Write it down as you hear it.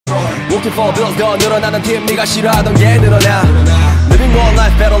Working for bills 더 늘어나는 팀 네가 싫어하던 게 늘어나 Living one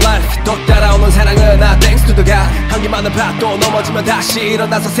life better life 또 따라오는 사랑은 나 thanks to the God 한기 많은 밭도 넘어지면 다시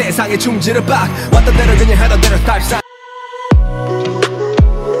일어나서 세상에 충지를 박 왔던 대로 그냥 하던 대로 lifestyle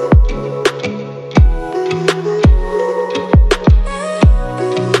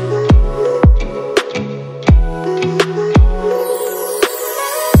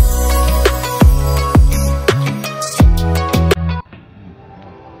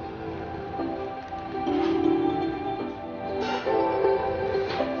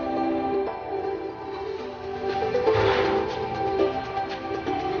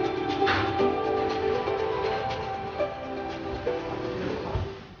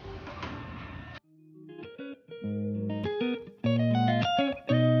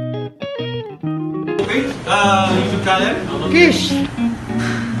Okay, YouTube channel? Kish!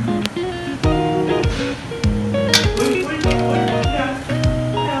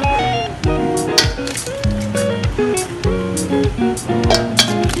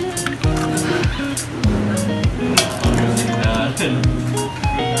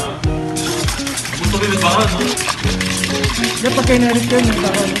 Gusto ko yung bahan, no? Yan pag kayo nalit yun, yung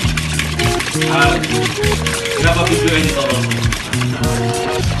baka. Napapidyoin ito.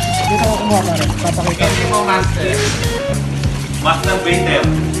 Dito ako kumuha ka rin, papakita. Kasi mo master. Master waiter.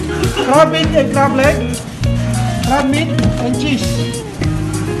 Crab meat and crab leg. Crab meat and cheese.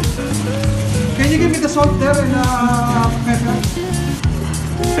 Can you give me the salt there and pepper?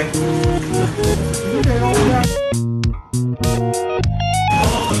 Okay, okay.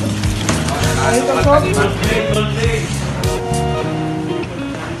 Ito salt.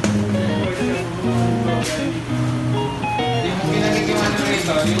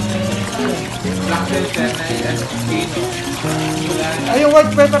 Ay, yung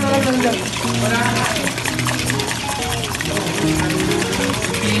white pepper na lang dyan.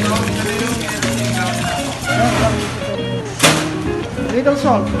 Little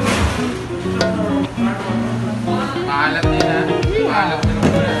salt. Maalat nila. Maalat nila.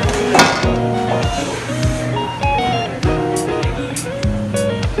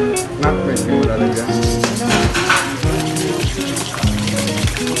 Nutmeg yung lalagyan.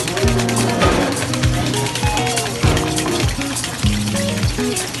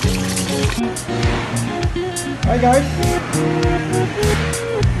 Hi guys.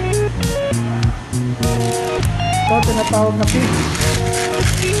 Ito tinatawag na fish.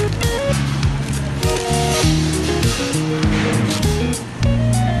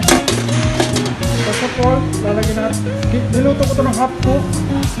 First of all, lalagyan natin. Niluto ko ito ng half cook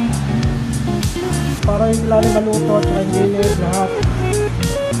para yung ilalim maluto at saka yung gilid lahat.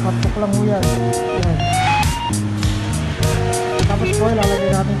 Half cook lang mo yan. Yan. Tapos po,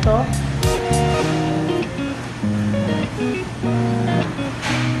 ilalagay natin ito.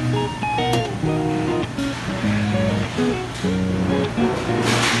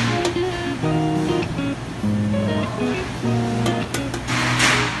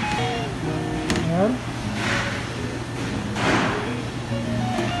 Ayan.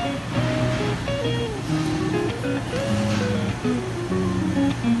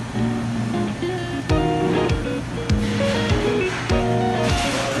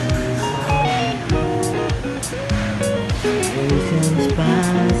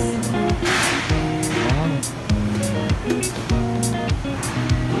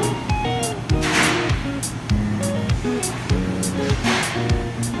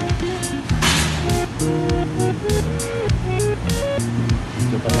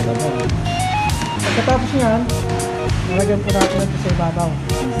 Pagkatapos niyan, nalagyan po natin ito sa ibabaw.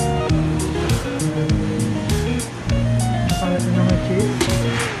 Nakalat na naman cheese.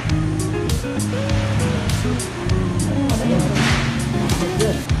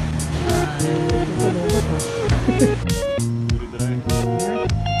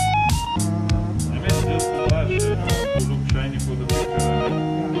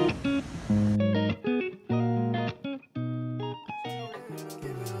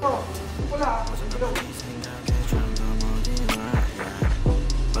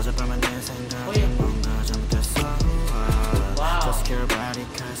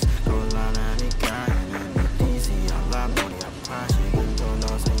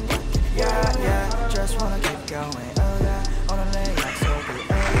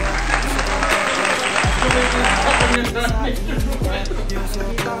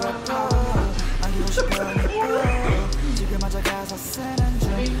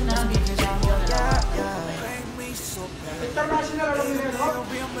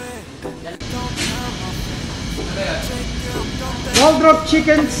 Waldrop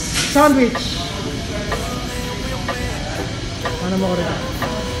chicken sandwich. Ano mo ko rin?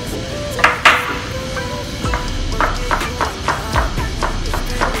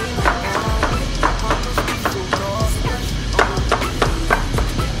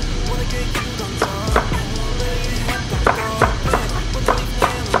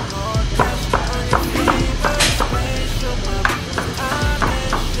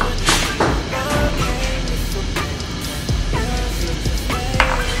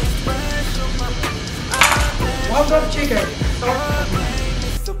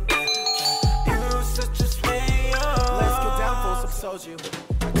 told you.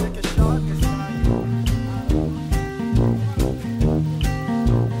 I took a shot this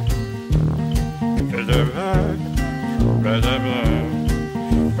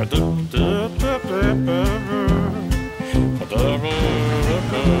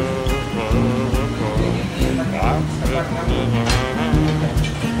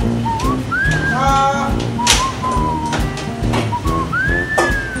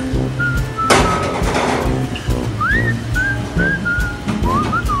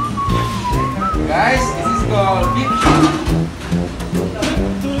Guys, this is called beef.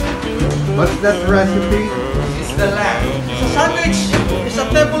 What's that recipe? It's the lamb. It's a sandwich. It's a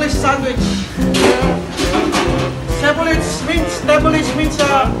Tebolish sandwich. Tebolish means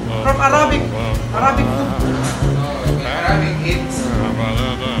from Arabic food. Arabic eats.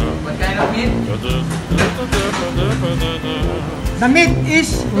 What kind of meat? The meat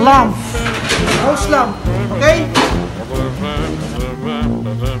is lamb, roast lamb. Okay?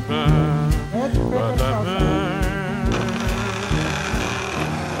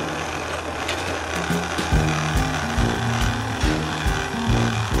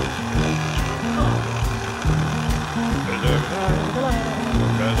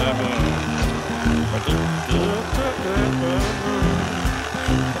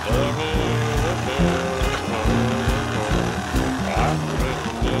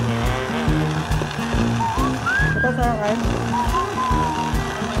 Ito sa akin.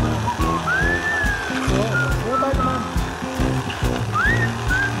 Oo, tayo naman.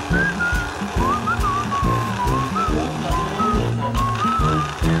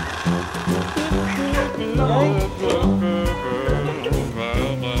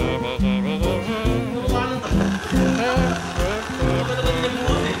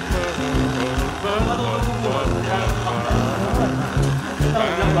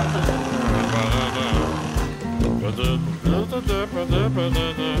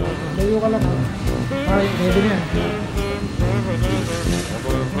 Layo ka lang. Ay, ready na yan.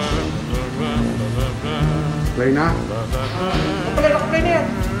 Play na? Play na yan.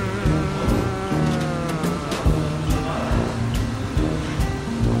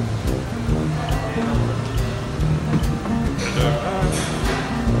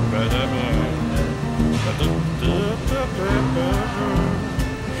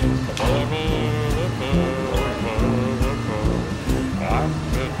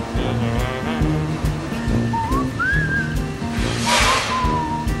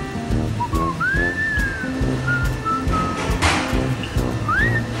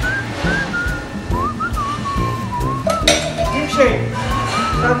 Milkshake.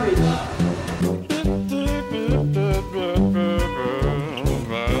 Sandwich.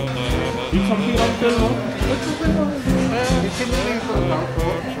 Eat something uncle, no? What's open mo?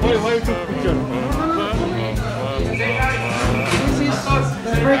 Why you took picture? This is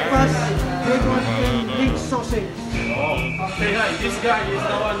the breakfast bacon and pig sausage. Say hi, this guy is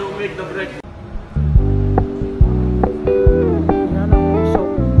the one who make the breakfast.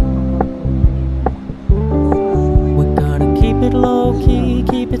 We're gonna keep it low-key,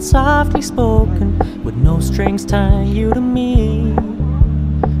 keep it softly spoken, with no strings tying you to me.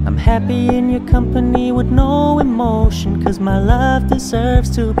 I'm happy in your company with no emotion, 'cause my love deserves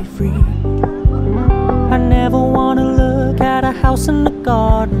to be free. I never wanna look at a house in the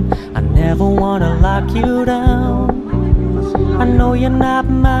garden, I never wanna lock you down. I know you're not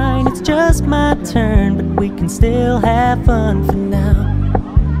mine, it's just my turn, but we can still have fun for now.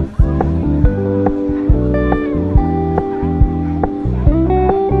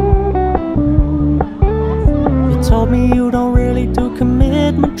 Told me you don't really do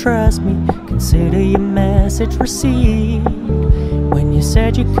commitment, trust me, consider your message received. When you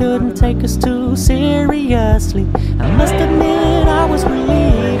said you couldn't take us too seriously, I must admit I was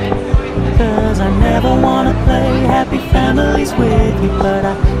relieved, 'cause I never wanna play happy families with you, but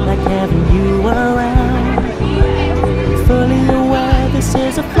I like having you around. I'm fully aware this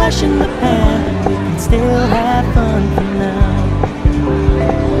is a flash in the pan, but we can still have fun for now.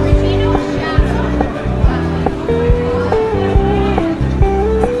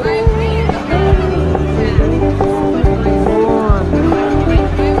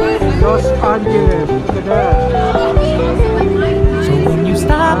 So when you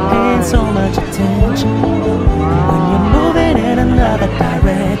stop paying so much attention, when you're moving in another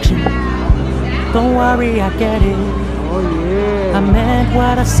direction, don't worry, I get it. I meant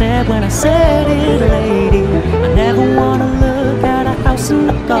what I said when I said it, lady. I never wanna look at a house in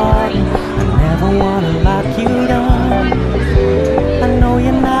the garden, I never wanna lock you down. I know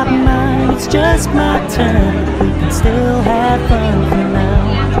you're not mine, it's just my turn, we can still have fun for now.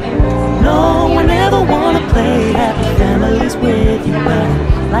 No, I never wanna play happy families with you,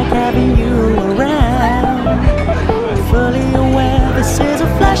 like having you around. I'm fully aware this is a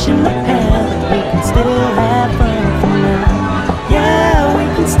flash in the pan, but we can still have